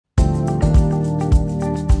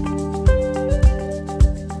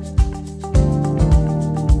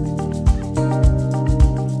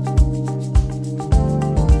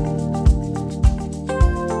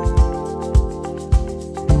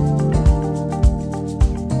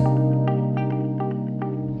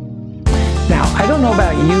I don't know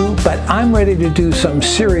about you, but I'm ready to do some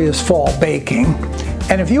serious fall baking.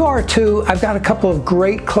 And if you are too, I've got a couple of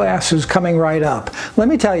great classes coming right up. Let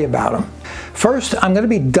me tell you about them. First, I'm going to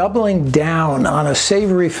be doubling down on a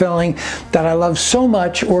savory filling that I love so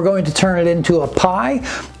much, we're going to turn it into a pie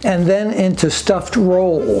and then into stuffed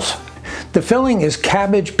rolls. The filling is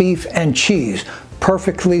cabbage, beef, and cheese,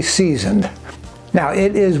 perfectly seasoned. Now,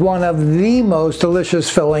 it is one of the most delicious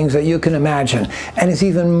fillings that you can imagine, and it's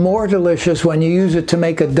even more delicious when you use it to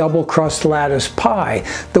make a double crust lattice pie,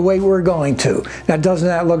 the way we're going to. Now, doesn't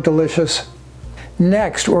that look delicious?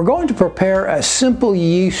 Next, we're going to prepare a simple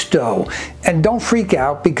yeast dough, and don't freak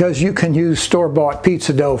out because you can use store-bought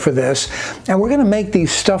pizza dough for this, and we're going to make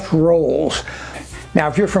these stuffed rolls. Now,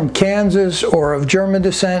 if you're from Kansas or of German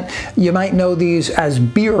descent, you might know these as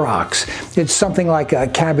bierocks. It's something like a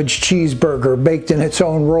cabbage cheeseburger baked in its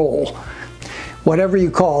own roll. Whatever you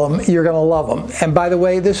call them, you're going to love them. And by the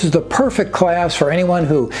way, this is the perfect class for anyone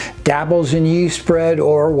who dabbles in yeast bread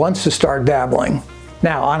or wants to start dabbling.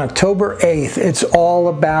 Now, on October 8th, it's all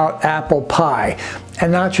about apple pie.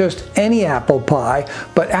 And not just any apple pie,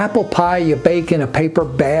 but apple pie you bake in a paper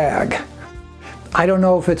bag. I don't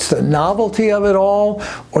know if it's the novelty of it all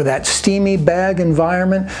or that steamy bag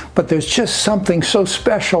environment, but there's just something so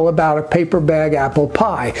special about a paper bag apple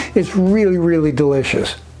pie. It's really, really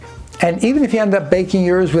delicious. And even if you end up baking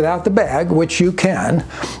yours without the bag, which you can,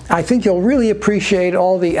 I think you'll really appreciate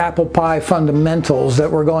all the apple pie fundamentals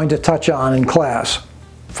that we're going to touch on in class.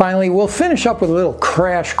 Finally, we'll finish up with a little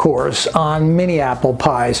crash course on mini apple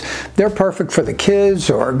pies. They're perfect for the kids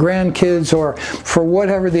or grandkids or for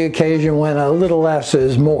whatever the occasion when a little less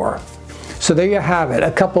is more. So there you have it,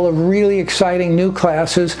 a couple of really exciting new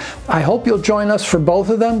classes. I hope you'll join us for both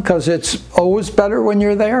of them because it's always better when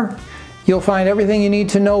you're there. You'll find everything you need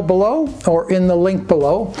to know below or in the link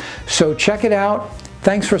below. So check it out.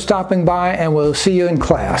 Thanks for stopping by, and we'll see you in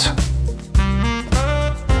class.